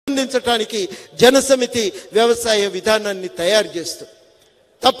పెంపొందించడానికి జనసమితి వ్యవసాయ విధానాన్ని తయారు చేస్తుంది.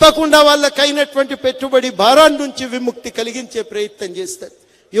 తప్పకుండా వాళ్ళకైనటువంటి పెట్టుబడి భారాన్ని నుంచి విముక్తి కలిగించే ప్రయత్నం చేస్తారు.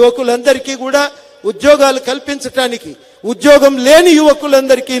 యువకులందరికీ కూడా ఉద్యోగాలు కల్పించడానికి, ఉద్యోగం లేని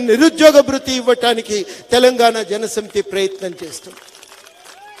యువకులందరికీ నిరుద్యోగ భృతి ఇవ్వటానికి తెలంగాణ జనసమితి ప్రయత్నం చేస్తుంది.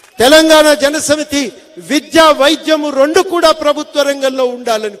 తెలంగాణ జనసమితి విద్య, వైద్యము రెండు కూడా ప్రభుత్వ రంగంలో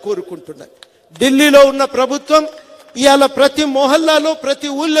ఉండాలని కోరుకుంటున్నారు. ఢిల్లీలో ఉన్న ప్రభుత్వం ఇవాళ ప్రతి మొహల్లాలో ప్రతి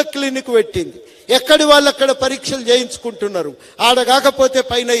ఊళ్ళో క్లినిక్ పెట్టింది. ఎక్కడి వాళ్ళు అక్కడ పరీక్షలు చేయించుకుంటున్నారు. ఆడ కాకపోతే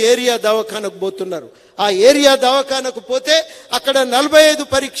పైన ఏరియా దవాఖానకు పోతున్నారు. ఆ ఏరియా దవాఖానకు పోతే అక్కడ 45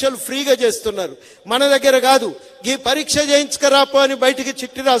 పరీక్షలు ఫ్రీగా చేస్తున్నారు. మన దగ్గర కాదు, ఈ పరీక్ష చేయించుకరాపో అని బయటికి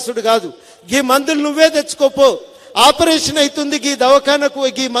చిట్టి రాసుడు కాదు, ఈ మందులు నువ్వే తెచ్చుకోపో, ఆపరేషన్ అవుతుంది ఈ దవాఖానకు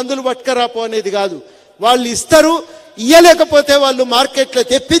ఈ మందులు పట్టుకరాపో అనేది కాదు. వాళ్ళు ఇస్తారు, ఇయ్యలేకపోతే వాళ్ళు మార్కెట్లో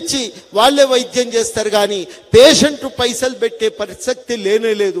తెప్పించి వాళ్ళే వైద్యం చేస్తారు. కానీ పేషెంట్ పైసలు పెట్టే ప్రసక్తి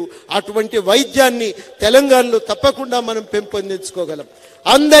లేనే లేదు. అటువంటి వైద్యాన్ని తెలంగాణలో తప్పకుండా మనం పెంపొందించుకోగలం.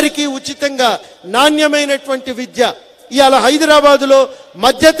 అందరికీ ఉచితంగా నాణ్యమైనటువంటి విద్య. ఇవాళ హైదరాబాదులో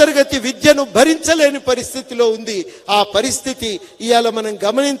మధ్యతరగతి విద్యను భరించలేని పరిస్థితిలో ఉంది. ఆ పరిస్థితి ఇవాళ మనం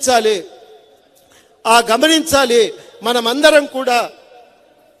గమనించాలి. మనమందరం కూడా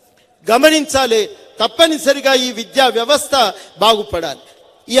గమనించాలి. తప్పనిసరిగా ఈ విద్యా వ్యవస్థ బాగుపడాలి.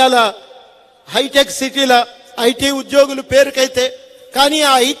 ఇవాళ హైటెక్ సిటీల ఐటీ ఉద్యోగులు పేరుకైతే, కానీ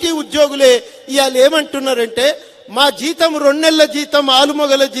ఆ ఐటీ ఉద్యోగులే ఇవాళ ఏమంటున్నారంటే, మా జీతం 2 నెలల జీతం,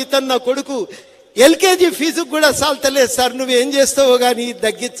 ఆలుమొగల జీతం నా కొడుకు ఎల్కేజీ ఫీజుకు కూడా సాల్తలేదు సార్, నువ్వేం చేస్తావో కానీ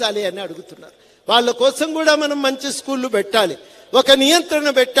తగ్గించాలి అని అడుగుతున్నారు. వాళ్ళ కోసం కూడా మనం మంచి స్కూళ్ళు పెట్టాలి, ఒక నియంత్రణ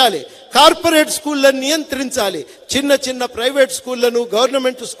పెట్టాలి. కార్పొరేట్ స్కూళ్ళను నియంత్రించాలి, చిన్న చిన్న ప్రైవేట్ స్కూళ్లను,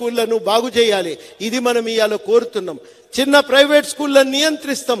 గవర్నమెంట్ స్కూళ్లను బాగు చేయాలి. ఇది మనం ఇవాళ కోరుతున్నాం. చిన్న ప్రైవేట్ స్కూళ్ళను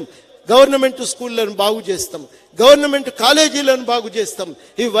నియంత్రిస్తాం, గవర్నమెంట్ స్కూళ్లను బాగు చేస్తాం, గవర్నమెంట్ కాలేజీలను బాగు చేస్తాం.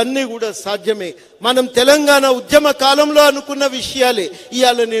 ఇవన్నీ కూడా సాధ్యమే. మనం తెలంగాణ ఉద్యమ కాలంలో అనుకున్న విషయాలే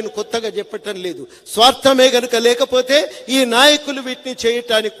ఇవాళ నేను కొత్తగా చెప్పటం లేదు. స్వార్థమే గనుక లేకపోతే ఈ నాయకులు వీటిని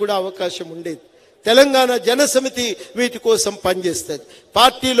చేయటానికి కూడా అవకాశం ఉండేది. తెలంగాణ జనసమితి వీటి కోసం పనిచేస్తుంది.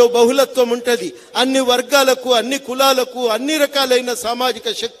 పార్టీలో బహుళత్వం ఉంటుంది. అన్ని వర్గాలకు, అన్ని కులాలకు, అన్ని రకాలైన సామాజిక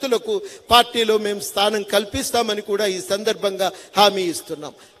శక్తులకు పార్టీలో మేము స్థానం కల్పిస్తామని కూడా ఈ సందర్భంగా హామీ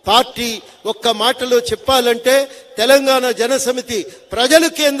ఇస్తున్నాం. పార్టీ ఒక్క మాటలో చెప్పాలంటే తెలంగాణ జనసమితి ప్రజలు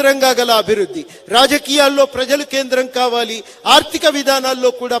కేంద్రంగా గల అభివృద్ధి. రాజకీయాల్లో ప్రజలు కేంద్రం కావాలి, ఆర్థిక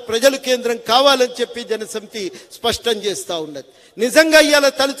విధానాల్లో కూడా ప్రజలు కేంద్రం కావాలని చెప్పి జనసమితి స్పష్టం చేస్తూ ఉన్నది. నిజంగా ఇవాళ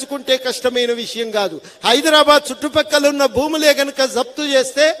తలుచుకుంటే కష్టమైన విషయం కాదు. హైదరాబాద్ చుట్టుపక్కల ఉన్న భూములే గనుక జప్తు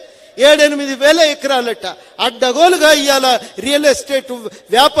చేస్తే 7-8 వేల ఎకరాలట అడ్డగోలుగా ఇవాళ రియల్ ఎస్టేట్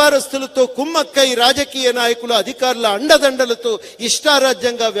వ్యాపారస్తులతో కుమ్మక్కై రాజకీయ నాయకులు, అధికారుల అండదండలతో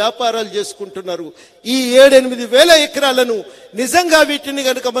ఇష్టారాజ్యంగా వ్యాపారాలు చేసుకుంటున్నారు. ఈ 7-8 వేల ఎకరాలను నిజంగా వీటిని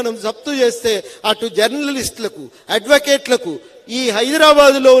కనుక మనం జప్తు చేస్తే అటు జర్నలిస్టులకు, అడ్వకేట్లకు, ఈ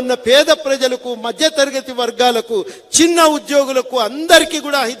హైదరాబాదులో ఉన్న పేద ప్రజలకు, మధ్యతరగతి వర్గాలకు, చిన్న ఉద్యోగులకు అందరికీ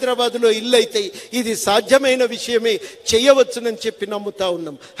కూడా హైదరాబాదులో ఇల్లు అవుతాయి. ఇది సాధ్యమైన విషయమే, చేయవచ్చునని చెప్పి నమ్ముతా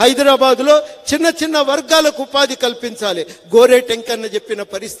ఉన్నాం. హైదరాబాదులో చిన్న చిన్న వర్గాలకు ఉపాధి కల్పించాలి. గోరే టెంకన్న చెప్పిన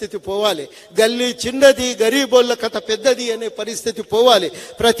పరిస్థితి పోవాలి. గల్లీ చిన్నది, గరీబోళ్ళ కథ పెద్దది అనే పరిస్థితి పోవాలి.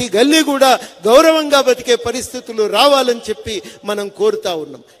 ప్రతి గల్లీ కూడా గౌరవంగా బతికే పరిస్థితులు రావాలని చెప్పి మనం కోరుతా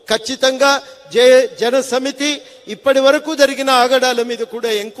ఉన్నాం. ఖచ్చితంగా జనసమితి ఇప్పటి వరకు జరిగిన ఆగడాల మీద కూడా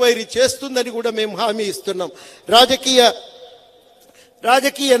ఎంక్వైరీ చేస్తుందని కూడా మేము హామీ ఇస్తున్నాం.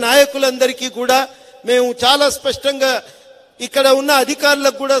 రాజకీయ నాయకులందరికీ కూడా మేము చాలా స్పష్టంగా, ఇక్కడ ఉన్న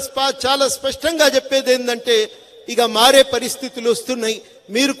అధికారులకు కూడా చాలా స్పష్టంగా చెప్పేది ఏంటంటే, ఇక మారే పరిస్థితులు వస్తున్నాయి,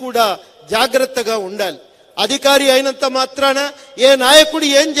 మీరు కూడా జాగ్రత్తగా ఉండాలి. అధికారి అయినంత మాత్రాన ఏ నాయకుడు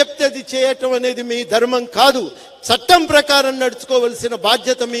ఏం చెప్తే అది చేయటం అనేది మీ ధర్మం కాదు. చట్టం ప్రకారం నడుచుకోవాల్సిన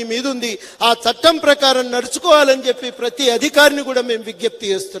బాధ్యత మీ మీద ఉంది. ఆ చట్టం ప్రకారం నడుచుకోవాలని చెప్పి ప్రతి అధికారిని కూడా మేము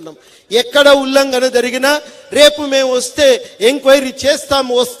విజ్ఞప్తి చేస్తున్నాం. ఎక్కడ ఉల్లంఘన జరిగినా రేపు మేము వస్తే ఎంక్వైరీ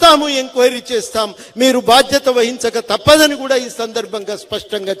వస్తాము, ఎంక్వైరీ చేస్తాం. మీరు బాధ్యత వహించక తప్పదని కూడా ఈ సందర్భంగా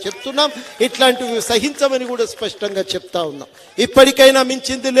స్పష్టంగా చెప్తున్నాం. ఇట్లాంటివి సహించమని కూడా స్పష్టంగా చెప్తా ఉన్నాం. ఇప్పటికైనా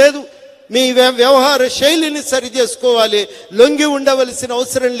మించింది లేదు. మీ వ్యవహార శైలిని సరి చేసుకోవాలి. లొంగి ఉండవలసిన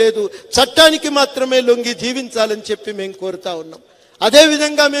అవసరం లేదు. చట్టానికి మాత్రమే లొంగి జీవించాలని చెప్పి మేము కోరుతా ఉన్నాం.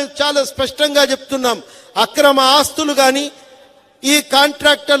 అదేవిధంగా మేము చాలా స్పష్టంగా చెప్తున్నాం, అక్రమ ఆస్తులు కానీ ఈ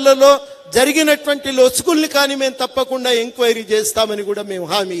కాంట్రాక్టర్లలో జరిగినటువంటి లొసుగుల్ని కానీ మేము తప్పకుండా ఎంక్వైరీ చేస్తామని కూడా మేము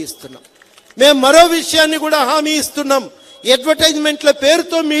హామీ ఇస్తున్నాం. మేము మరో విషయాన్ని కూడా హామీ ఇస్తున్నాం. అడ్వర్టైజ్మెంట్ల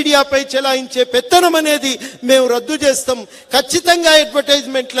పేరుతో మీడియాపై చెలాయించే పెత్తనం అనేది మేము రద్దు చేస్తాం. ఖచ్చితంగా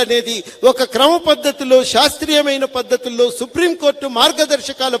అడ్వర్టైజ్మెంట్లు అనేది ఒక క్రమ పద్ధతిలో, శాస్త్రీయమైన పద్ధతుల్లో సుప్రీంకోర్టు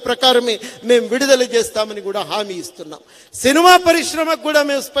మార్గదర్శకాల ప్రకారమే మేము విడుదల చేస్తామని కూడా హామీ ఇస్తున్నాం. సినిమా పరిశ్రమకు కూడా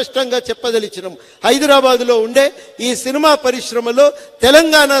మేము స్పష్టంగా చెప్పదలిచినాం. హైదరాబాదులో ఉండే ఈ సినిమా పరిశ్రమలో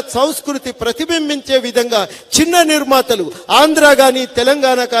తెలంగాణ సంస్కృతి ప్రతిబింబించే విధంగా చిన్న నిర్మాతలు ఆంధ్ర కానీ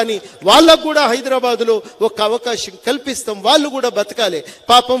తెలంగాణ కానీ వాళ్ళకు కూడా హైదరాబాదులో ఒక అవకాశం కల్పిస్తాం. వాళ్ళు కూడా బతకాలి.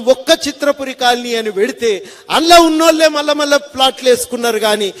 పాపం ఒక్క చిత్రపురి కాలనీ అని వెడితే అందులో ఉన్నోళ్ళే మళ్ళా ప్లాట్లు వేసుకున్నారు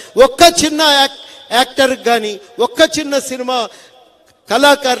కానీ ఒక్క చిన్న యాక్టర్కి కానీ ఒక్క చిన్న సినిమా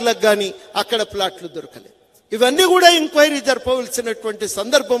కళాకారులకు కానీ అక్కడ ప్లాట్లు దొరకలేదు. ఇవన్నీ కూడా ఎంక్వైరీ జరపవలసినటువంటి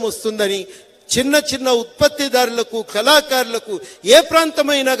సందర్భం వస్తుందని చిన్న చిన్న ఉత్పత్తిదారులకు, కళాకారులకు ఏ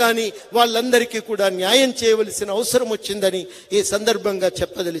ప్రాంతమైనా కానీ వాళ్ళందరికీ కూడా న్యాయం చేయవలసిన అవసరం వచ్చిందని ఈ సందర్భంగా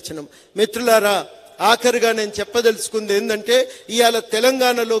చెప్పదలిచినాం. మిత్రులారా, ఆఖరిగా నేను చెప్పదలుచుకుంది ఏంటంటే ఇవాళ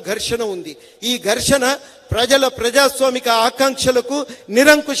తెలంగాణలో ఘర్షణ ఉంది. ఈ ఘర్షణ ప్రజల ప్రజాస్వామిక ఆకాంక్షలకు,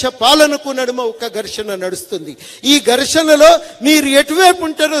 నిరంకుశ పాలనకు నడుమ ఒక ఘర్షణ నడుస్తుంది. ఈ ఘర్షణలో మీరు ఎటువైపు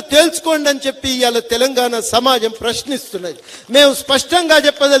ఉంటారో తేల్చుకోండి అని చెప్పి ఇవాళ తెలంగాణ సమాజం ప్రశ్నిస్తున్నది. మేము స్పష్టంగా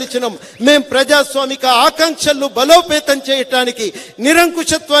చెప్పదలిచినాం, మేము ప్రజాస్వామిక ఆకాంక్షలను బలోపేతం చేయటానికి,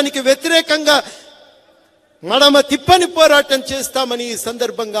 నిరంకుశత్వానికి వ్యతిరేకంగా మడమ తిప్పని పోరాటం చేస్తామని ఈ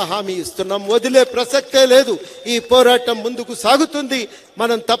సందర్భంగా హామీ ఇస్తున్నాం. వదిలే ప్రసక్తే లేదు. ఈ పోరాటం ముందుకు సాగుతుంది.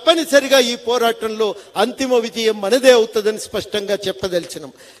 మనం తప్పనిసరిగా ఈ పోరాటంలో అంతిమ విజయం మనదే అవుతుందని స్పష్టంగా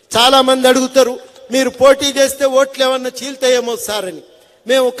చెప్పదలిచినాం. చాలా మంది అడుగుతారు, మీరు పోటీ చేస్తే ఓట్లు ఏమన్నా చీల్తాయేమో సార్ అని.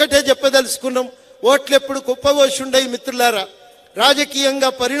 మేము ఒక్కటే చెప్పదలుచుకున్నాం, ఓట్లు ఎప్పుడు కుప్పబోసి ఉండయి మిత్రులారా. రాజకీయంగా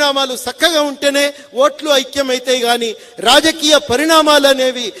పరిణామాలు చక్కగా ఉంటేనే ఓట్లు ఐక్యమైతాయి కానీ రాజకీయ పరిణామాలు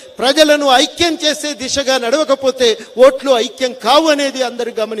అనేవి ప్రజలను ఐక్యం చేసే దిశగా నడవకపోతే ఓట్లు ఐక్యం కావు అనేది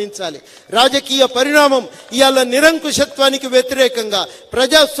అందరూ గమనించాలి. రాజకీయ పరిణామం ఇవాళ నిరంకుశత్వానికి వ్యతిరేకంగా,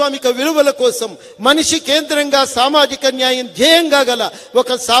 ప్రజాస్వామిక విలువల కోసం, మనిషి కేంద్రంగా సామాజిక న్యాయం ధ్యేయంగా గల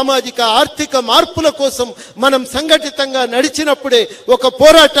ఒక సామాజిక ఆర్థిక మార్పుల కోసం మనం సంఘటితంగా నడిచినప్పుడే, ఒక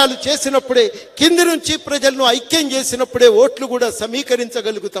పోరాటాలు చేసినప్పుడే, కింది నుంచి ప్రజలను ఐక్యం చేసినప్పుడే ఓట్లు కూడా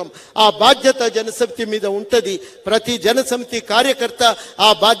సమీకరించగలుగుతాం. ఆ బాధ్యత జనసమితి మీద ఉంటది. ప్రతి జనసమితి కార్యకర్త ఆ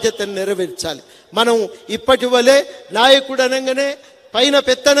బాధ్యతను నెరవేర్చాలి. మనం ఇప్పటి వలె నాయకుడు అనగానే పైన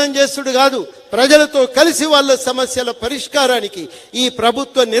పెత్తనం చేసుడు కాదు, ప్రజలతో కలిసి వాళ్ళ సమస్యల పరిష్కారానికి, ఈ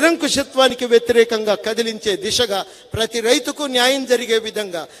ప్రభుత్వ నిరంకుశత్వానికి వ్యతిరేకంగా కదిలించే దిశగా ప్రతి రైతుకు న్యాయం జరిగే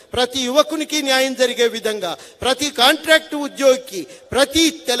విధంగా, ప్రతి యువకునికి న్యాయం జరిగే విధంగా, ప్రతి కాంట్రాక్టు ఉద్యోగికి, ప్రతి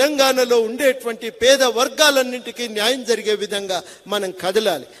తెలంగాణలో ఉండేటువంటి పేద వర్గాలన్నింటికీ న్యాయం జరిగే విధంగా మనం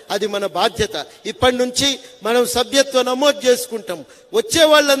కదలాలి. అది మన బాధ్యత. ఇప్పటి నుంచి మనం సభ్యత్వ నమోదు చేసుకుంటాం. వచ్చే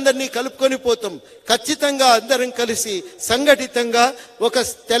వాళ్ళందరినీ కలుపుకొని పోతాం. ఖచ్చితంగా అందరం కలిసి సంఘటితంగా ఒక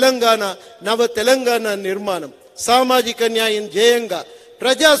తెలంగాణ, నవ తెలంగాణ నిర్మాణం, సామాజిక న్యాయం ధ్యేయంగా,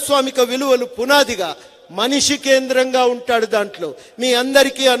 ప్రజాస్వామిక విలువలు పునాదిగా, మనిషి కేంద్రంగా ఉంటాడు. దాంట్లో మీ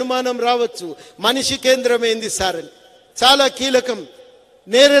అందరికీ అనుమానం రావచ్చు, మనిషి కేంద్రం ఏంది సార్ అని. చాలా కీలకం.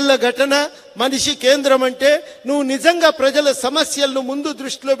 నేరెళ్ల ఘటన మనిషి కేంద్రం అంటే నువ్వు నిజంగా ప్రజల సమస్యలను ముందు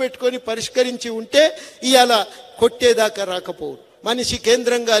దృష్టిలో పెట్టుకొని పరిష్కరించి ఉంటే ఇవాళ కొట్టేదాకా రాకపోవు. మనిషి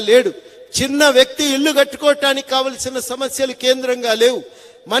కేంద్రంగా లేడు. చిన్న వ్యక్తి ఇల్లు కట్టుకోవటానికి కావలసిన సమస్యలు కేంద్రంగా లేవు.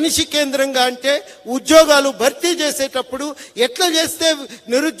 మనిషి కేంద్రంగా అంటే ఉద్యోగాలు భర్తీ చేసేటప్పుడు ఎట్లా చేస్తే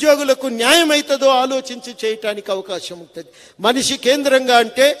నిరుద్యోగులకు న్యాయం అవుతుందో ఆలోచించి చేయటానికి అవకాశం ఉంటుంది. మనిషి కేంద్రంగా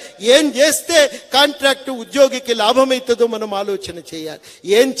అంటే ఏం చేస్తే కాంట్రాక్టు ఉద్యోగికి లాభం అవుతుందో మనం ఆలోచన చేయాలి.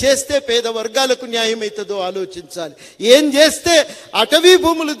 ఏం చేస్తే పేద వర్గాలకు న్యాయం అవుతుందో ఆలోచించాలి. ఏం చేస్తే అటవీ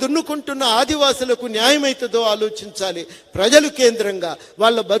భూములు దున్నుకుంటున్న ఆదివాసులకు న్యాయం అవుతుందో ఆలోచించాలి. ప్రజలు కేంద్రంగా,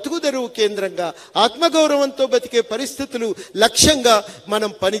 వాళ్ళ బతుకు తెరువు కేంద్రంగా, ఆత్మగౌరవంతో బతికే పరిస్థితులు లక్ష్యంగా మనం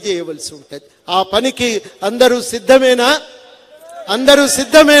పని చేయవలసి ఉంటుంది. ఆ పనికి అందరూ సిద్ధమేనా? అందరూ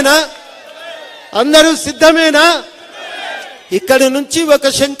సిద్ధమేనా? అందరూ సిద్ధమేనా? ఇక్కడి నుంచి ఒక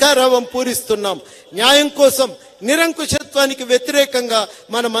శంఖారావం పూరిస్తున్నాం. న్యాయం కోసం, నిరంకుశత్వానికి వ్యతిరేకంగా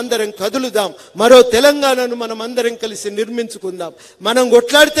మనం అందరం కదులుదాం. మరో తెలంగాణను మనం అందరం కలిసి నిర్మించుకుందాం. మనం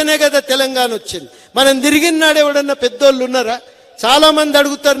కొట్లాడితేనే కదా తెలంగాణ వచ్చింది. మనం తిరిగినాడు ఎవడన్నా పెద్దోళ్ళు ఉన్నారా? చాలా మంది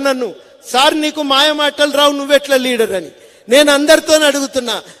అడుగుతారు నన్ను, సార్ నీకు మాయ మాటలు రావు, నువ్వెట్లా లీడర్ అని. నేను అందరితో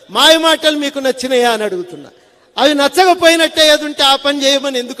అడుగుతున్నా, మాయ మాటలు మీకు నచ్చినాయా అని అడుగుతున్నా. అవి నచ్చకపోయినట్టే ఏది ఉంటే ఆ పని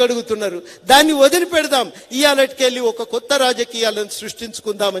చేయమని ఎందుకు అడుగుతున్నారు? దాన్ని వదిలిపెడదాం. ఇవాళకెళ్ళి ఒక కొత్త రాజకీయాలను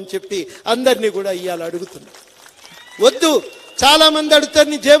సృష్టించుకుందామని చెప్పి అందరినీ కూడా ఇవాళ అడుగుతున్నా. వద్దు. చాలా మంది అడుగుతారు,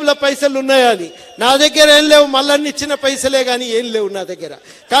 నీ జేబులో పైసలు ఉన్నాయా అని. నా దగ్గర ఏం లేవు, మళ్ళీ ఇచ్చిన పైసలే కానీ ఏం లేవు నా దగ్గర.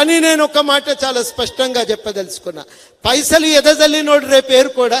 కానీ నేను ఒక మాట చాలా స్పష్టంగా చెప్పదలుచుకున్నా, పైసలు ఎదజల్లినోడు రేపు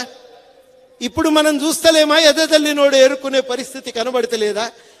ఏరుకోడా? ఇప్పుడు మనం చూస్తలేమా? ఎదజల్లినోడు ఏరుకునే పరిస్థితి కనబడతలేదా?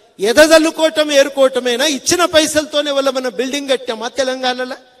 ఎదజల్లుకోవటం ఏరుకోవటమేనా? ఇచ్చిన పైసలతోనే వల్ల మన బిల్డింగ్ కట్టామా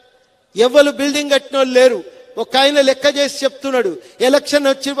తెలంగాణలో? ఎవ్వరు బిల్డింగ్ కట్టిన వాళ్ళు లేరు. ఒక ఆయన లెక్క చేసి చెప్తున్నాడు, ఎలక్షన్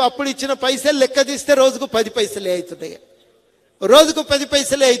వచ్చి అప్పుడు ఇచ్చిన పైసలు లెక్క తీస్తే రోజుకు 10 పైసలే అవుతున్నాయి. రోజుకు 10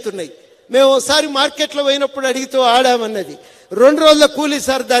 పైసలే అవుతున్నాయి. మేము ఒకసారి మార్కెట్లో పోయినప్పుడు అడిగితే ఆడామన్నది 2 రోజుల కూలీ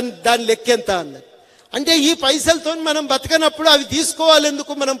సార్, దాని లెక్కెంత అన్నది. అంటే ఈ పైసలతో మనం బతకనప్పుడు అవి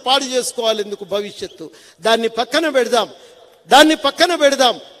తీసుకోవాలెందుకు, మనం పాడు చేసుకోవాలెందుకు భవిష్యత్తు? దాన్ని పక్కన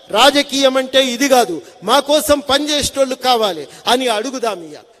పెడదాం. రాజకీయం అంటే ఇది కాదు, మా కోసం పనిచేసేటోళ్ళు కావాలి అని అడుగుదాం.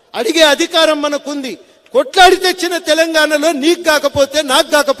 ఇయ్యాలి అడిగే అధికారం మనకుంది. కొట్లాడి తెచ్చిన తెలంగాణలో నీకు కాకపోతే, నాకు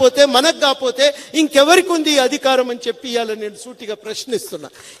కాకపోతే, మనకు కాకపోతే ఇంకెవరికి ఉంది ఈ అధికారం అని చెప్పి ఇవాళ నేను సూటిగా ప్రశ్నిస్తున్నా.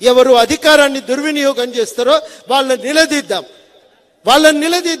 ఎవరు అధికారాన్ని దుర్వినియోగం చేస్తారో వాళ్ళని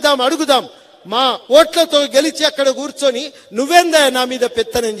నిలదీద్దాం, అడుగుదాం. మా ఓట్లతో గెలిచి అక్కడ కూర్చొని నువ్వేందా నా మీద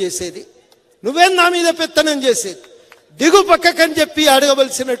పెత్తనం చేసేది, దిగు పక్కకని చెప్పి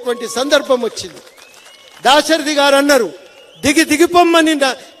అడగవలసినటువంటి సందర్భం వచ్చింది. దాశరథి గారు అన్నారు, దిగిపోమ్మని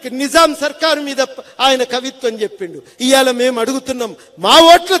నిజాం సర్కారు మీద ఆయన కవిత్వం చెప్పిండు. ఇవాళ మేము అడుగుతున్నాం, మా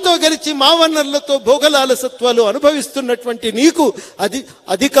ఓట్లతో గెలిచి మా వనరులతో భోగలాలసత్వాలు అనుభవిస్తున్నటువంటి నీకు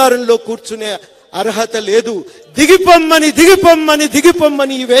అధికారంలో కూర్చునే అర్హత లేదు. దిగిపోమ్మని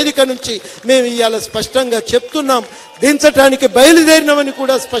ఈ వేదిక నుంచి మేము ఇవాళ స్పష్టంగా చెప్తున్నాం. దించటానికి బయలుదేరినామని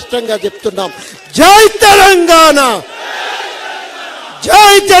కూడా స్పష్టంగా చెప్తున్నాం. జై తెలంగాణ,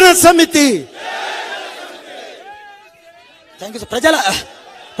 జై జనసమితి. Thank you.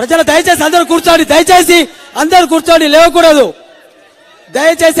 ప్రజల దయచేసి అందరూ కూర్చోండి, లేవకూడదు.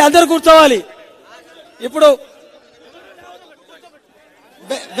 దయచేసి అందరూ కూర్చోవాలి. ఇప్పుడు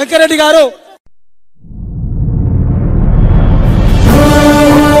వెంకరెడ్డి గారు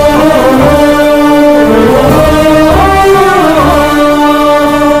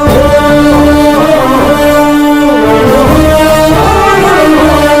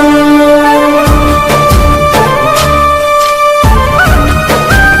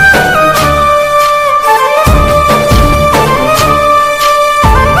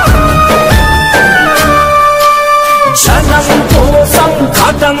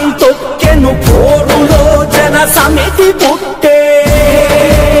తొక్కెను పోరులో జన సమితి పుట్టే,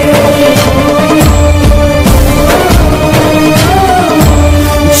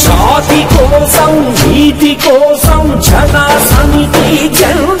 జాతి కోసం నీతి కోసం జన సమితి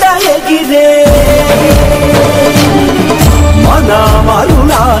జెండ ఎగిరే, మన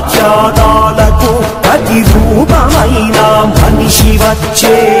మరుల త్యాగాలకు ప్రతిరూపమైన మనిషి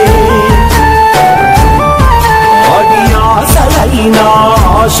వచ్చే,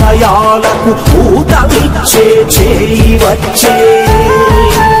 ఆశయాలకు ఊతమిచ్చే చేయి వచ్చే,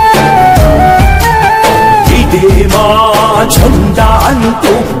 ఇదే మా జెండా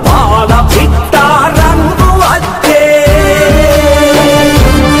అంటూ పాల పిట్ట రంగు వచ్చే,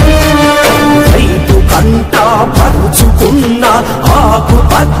 రైతు కంట పరుచుకున్న ఆకు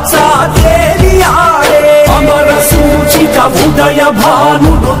పచ్చ తేలియాడే, అమర సూచిక ఉదయ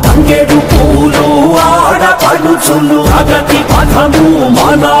భానులు తంగెడు పూలు ఆడపడుచులు, ప్రగతి పథము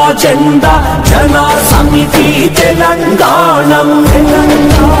మన జెండా జన సమితి తెలంగాణ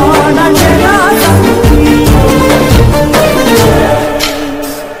జన సమితి.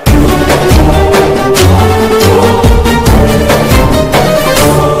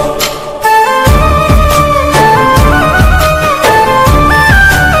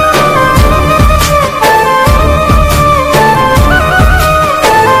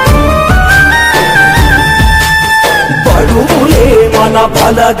 మన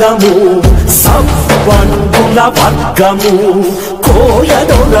బలగము సవ్వండుల వర్గము,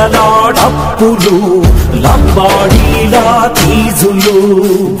 కోయదొరలాడప్పులు లంబాడీలా తీజులు,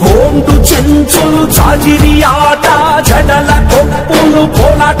 హోండు చెంచులు చాజిరి ఆట జడల కొప్పులు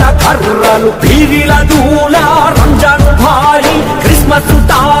పోలాట కర్రలు, పీరిల దూల రంజాన్ భాయి క్రిస్మస్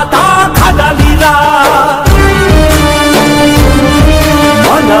తాత కదలిరా,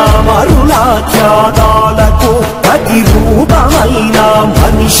 మన మరుల త్యాగాలకు ప్రతిరూపమైన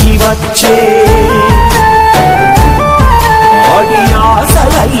మనిషి వచ్చే,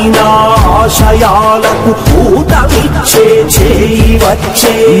 ఆశలైన ఆశయాలకు ఊతమిచ్చే చేయి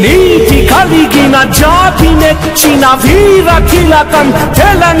వచ్చే, నీతి కలిగిన జాతి నెచ్చిన వీర తిలకం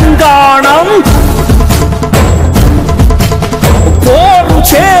తెలంగాణం, పోరు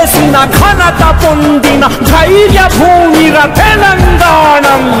చేసిన ఘనత పొందిన ధైర్య భూమిర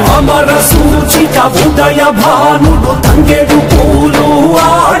తెలంగాణం, అమర సూచిక ఉదయ భానులు తంగెడు పూలు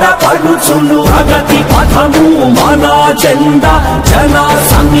ఆడపడుచులు, ప్రగతి పథము మన జెండా జన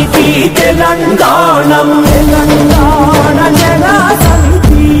సమితి తెలంగాణ జన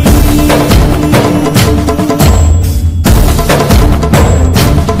సమితి.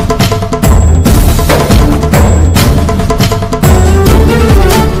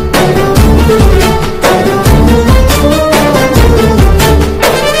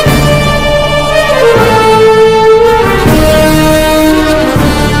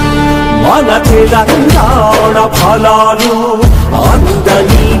 తెలంగాణ ఫలాలు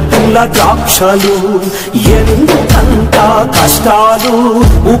అందని పుల ద్రాక్షలు ఎందుకంత కష్టాలు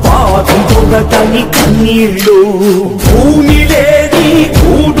ఉపాధి దొరకని కన్నీళ్ళు భూమి లేని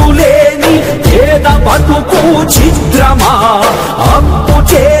కూడు లేని పేద బతుకు చిత్రమా